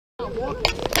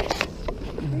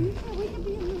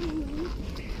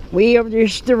We have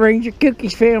just the Ranger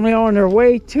Kooky family on their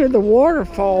way to the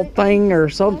waterfall thing or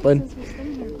something.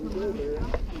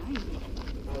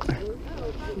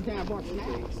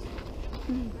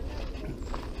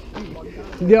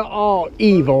 They're all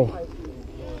evil.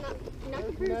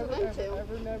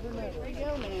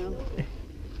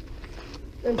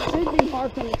 There should be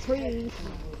marks on the trees.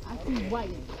 I see white.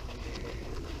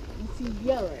 I see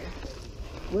yellow.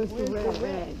 Where's the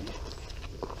red?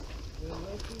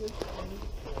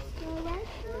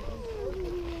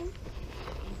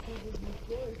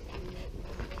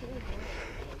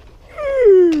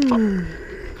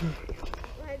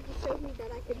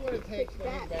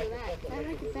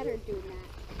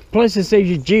 Plus it saves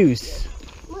you juice.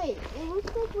 Wait, it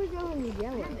looks like we're going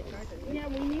yellow. Yeah,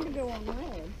 we need to go on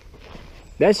red.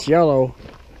 That's yellow.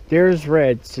 There's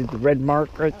red. See the red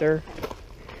mark right there?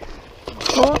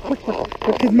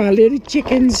 Look at my little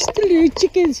chickens. The little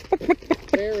chickens.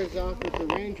 Bear is off with the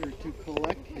ranger to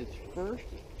collect his first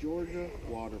Georgia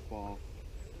waterfall.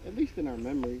 At least in our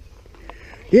memories.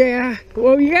 Yeah.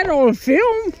 Well, you got it on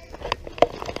film.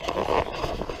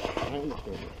 I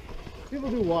understand. People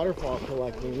do waterfall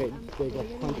collecting. They go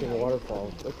hunting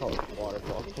waterfalls. They call it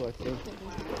waterfall collecting.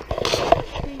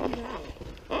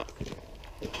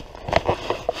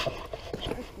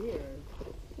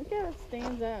 Look how it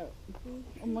stands out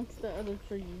amongst the other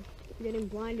trees. You're getting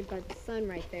blinded by the sun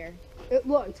right there.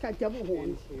 Look, it's got double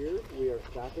horns. And here we are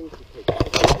stopping to take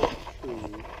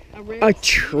A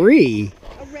tree?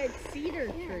 A red cedar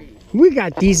tree. We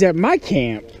got these at my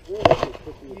camp.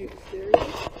 You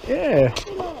serious? Yeah.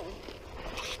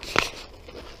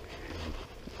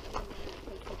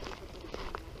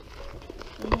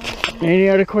 Any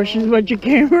other questions about your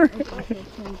camera?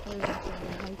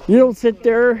 You don't sit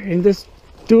there and just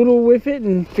doodle with it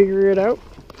and figure it out?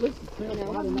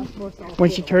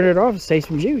 Once you turn it off, save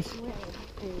some juice.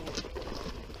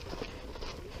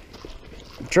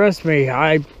 Trust me,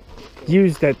 I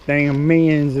used that thing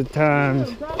millions of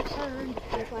times.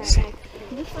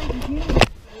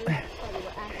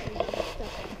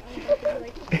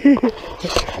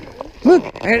 Look,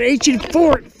 an ancient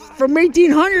fort from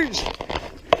 1800s.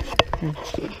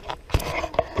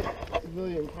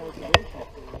 Civilian conservation.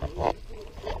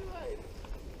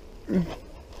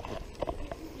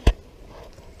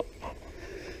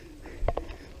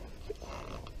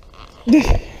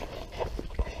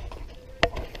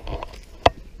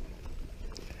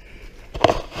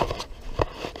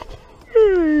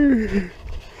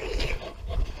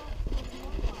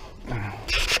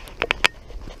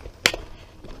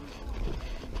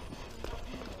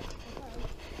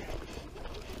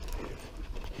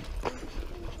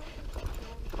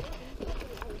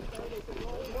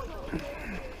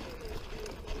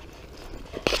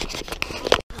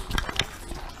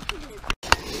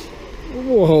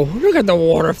 Whoa, look at the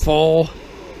waterfall.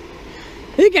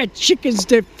 They got chickens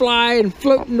that fly and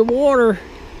float in the water.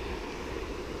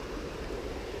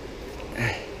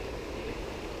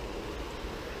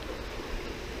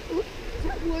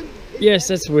 Yes,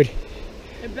 that's wood.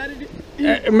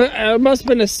 It must have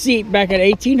been a seat back in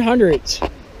 1800s.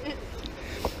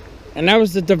 And that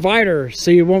was the divider,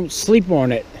 so you won't sleep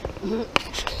on it.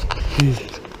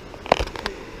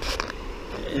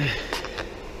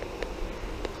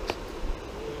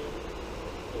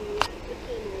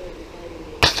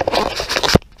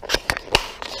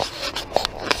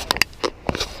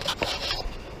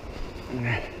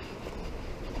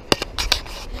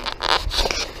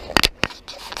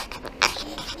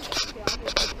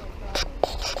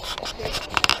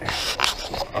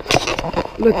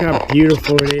 Look how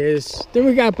beautiful it is. Then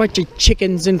we got a bunch of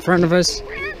chickens in front of us.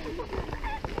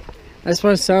 That's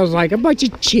what it sounds like, a bunch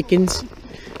of chickens.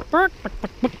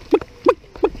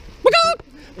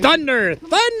 Thunder!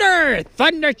 Thunder!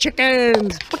 Thunder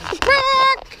chickens!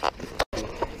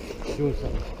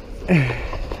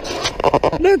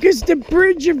 Look, it's the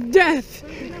bridge of death.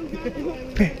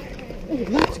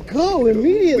 Let's go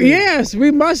immediately. Yes, we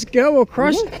must go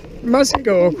across. Must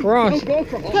go across.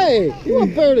 Hey, you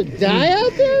want bear to die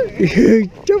out there?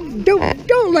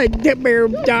 don't let that bear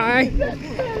die.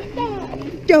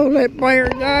 Don't let bear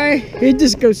die. It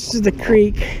just goes to the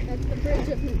creek. That's the bridge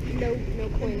of no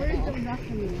point at all.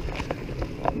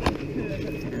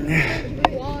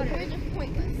 Water. The bridge of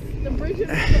pointless. The bridge of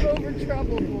over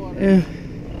troubled water. Yeah.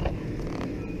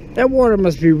 That water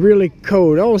must be really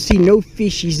cold. I don't see no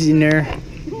fishies in there.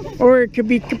 Or it could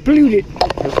be polluted.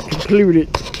 Polluted.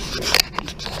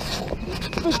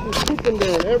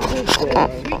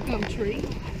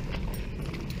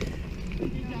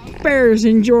 Bear's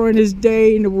enjoying his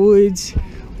day in the woods.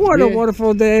 What a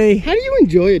wonderful day. How do you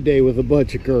enjoy a day with a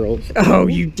bunch of girls? Oh,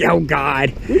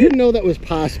 God. We didn't know that was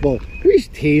possible. We're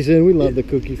just teasing. We love the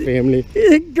Kooky family.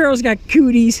 The girls got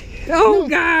cooties. Oh,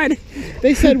 God.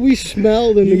 They said we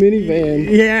smelled in the minivan.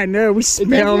 Yeah, no, we It smelled.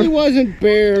 definitely wasn't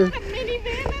Bear.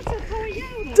 Minivan, that's a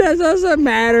Toyota. That doesn't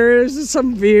matter. It's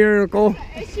some vehicle.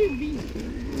 SUV.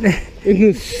 In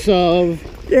the sub.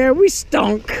 Yeah, we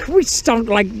stunk. We stunk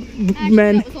like Actually,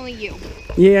 men. that was only you.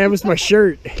 Yeah, it was my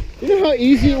shirt. You know how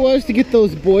easy it was to get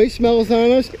those boy smells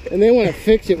on us? And they want to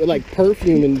fix it with like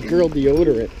perfume and girl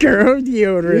deodorant. Girl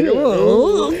deodorant.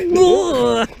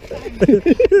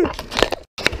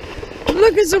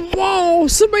 Look at some wall.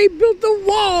 Somebody built a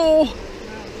wall.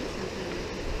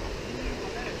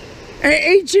 An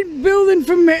ancient building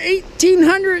from the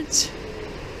 1800s.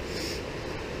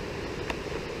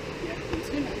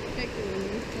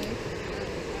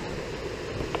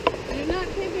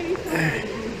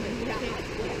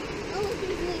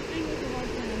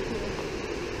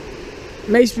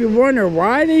 Makes me wonder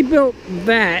why they built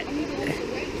that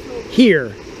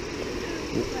here.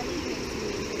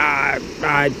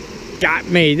 Got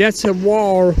me. That's a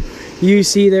wall you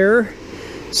see there.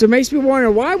 So it makes me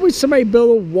wonder, why would somebody build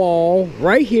a wall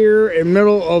right here in the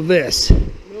middle of this?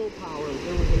 Mill power.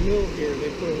 There was a mill here. They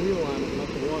put a wheel on it and let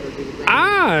the water do the ground.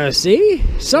 Ah, see?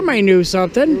 Somebody knew There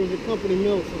something. was a company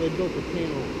mill, so they built the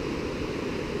panel.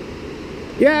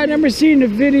 Yeah, I never seen the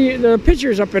video, the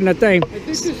pictures up in the thing. I think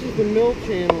this is the mill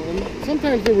channel, and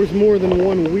sometimes there was more than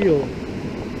one wheel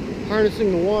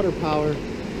harnessing the water power.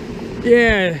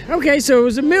 Yeah, okay, so it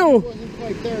was a It mill. wasn't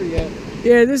quite there yet.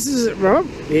 Yeah, this is, well,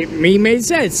 it made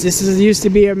sense. This used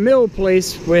to be a mill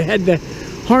place where it had to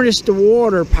harness the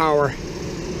water power.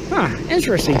 Huh,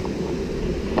 interesting.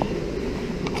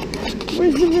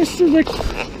 Where's the rest of the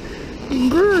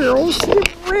girls that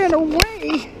ran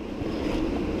away?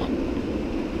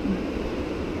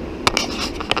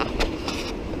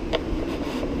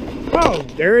 Oh,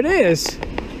 there it is.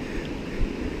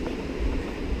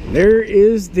 There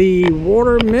is the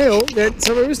water mill that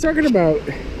somebody was talking about.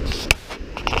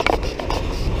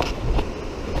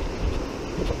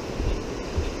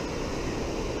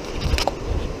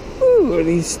 Ooh,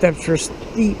 these steps are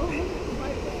steep.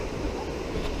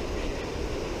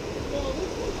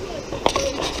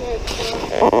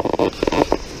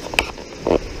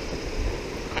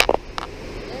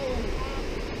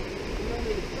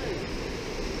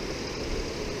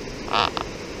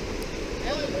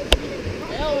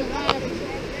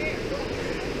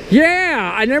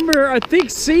 Yeah, I remember, I think,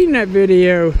 seeing that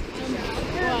video.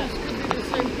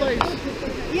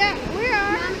 Yeah, we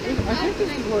are. I think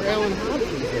this is where Ellen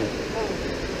Hopkins is.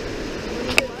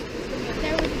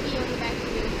 There was a bee on the back of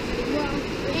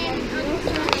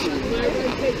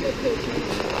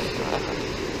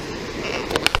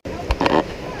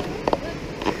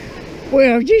you.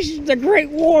 Well, this is the Great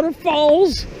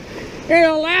Waterfalls in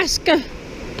Alaska.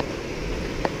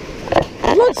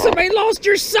 Look, somebody lost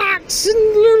your socks and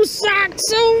little socks.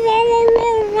 Oh,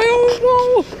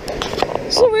 whoa.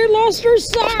 Somebody lost her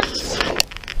socks.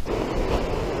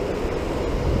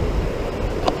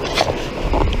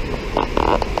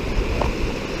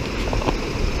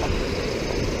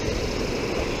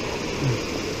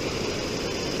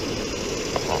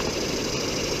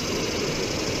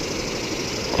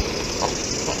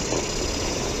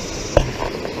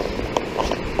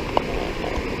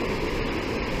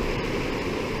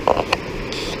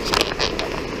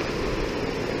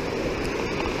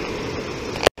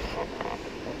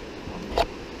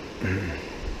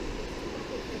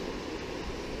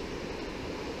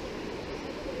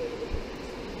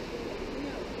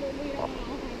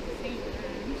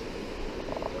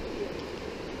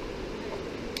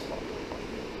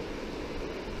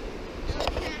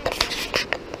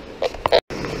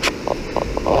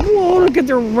 Whoa, look at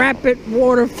the rapid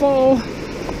waterfall.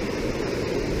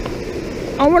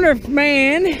 I wonder if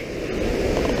man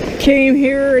came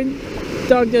here and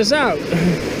dug this out.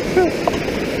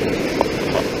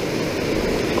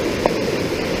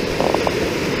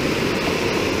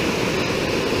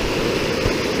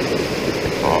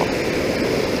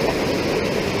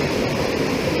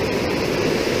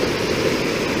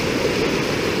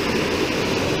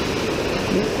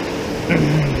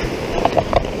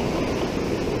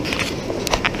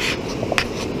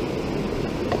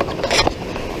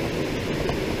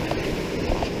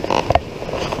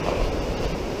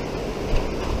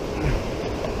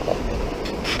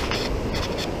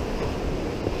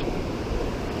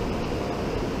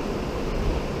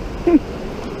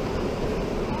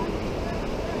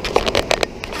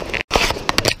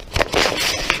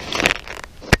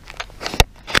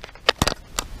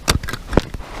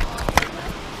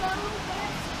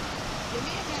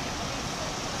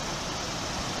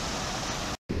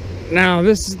 Now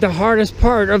this is the hardest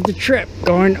part of the trip,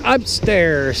 going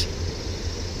upstairs.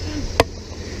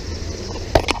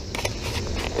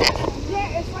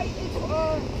 Yeah, it's like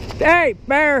it's Hey,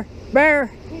 Bear, Bear.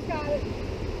 he got it.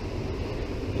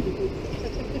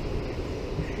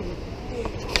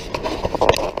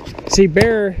 See,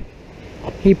 Bear,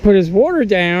 he put his water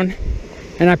down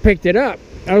and I picked it up.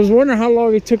 I was wondering how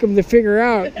long it took him to figure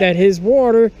out that his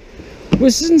water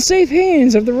was in safe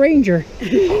hands of the ranger.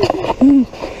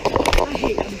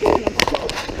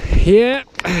 Yeah.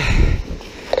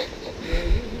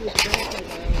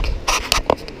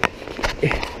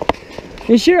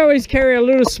 You should always carry a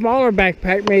little smaller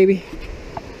backpack, maybe.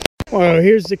 Well,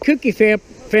 here's the Kooky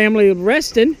family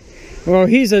resting. Well,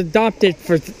 he's adopted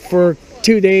for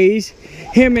 2 days.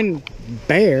 Him and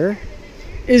Bear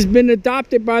has been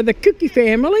adopted by the Kooky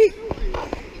family.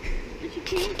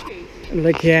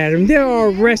 Look at them. They're all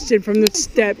rested from the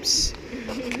steps.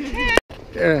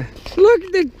 Look,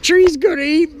 the tree's gonna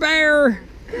eat Bear.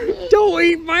 Don't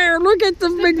eat Bear. Look at the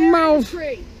big mouth.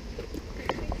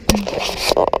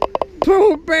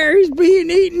 Poor Bear, he's being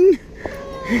eaten.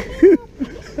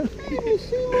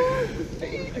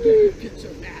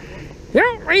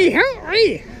 Help me, help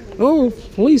me. Oh,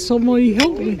 please, somebody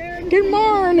help me. Good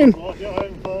morning.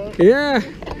 Yeah.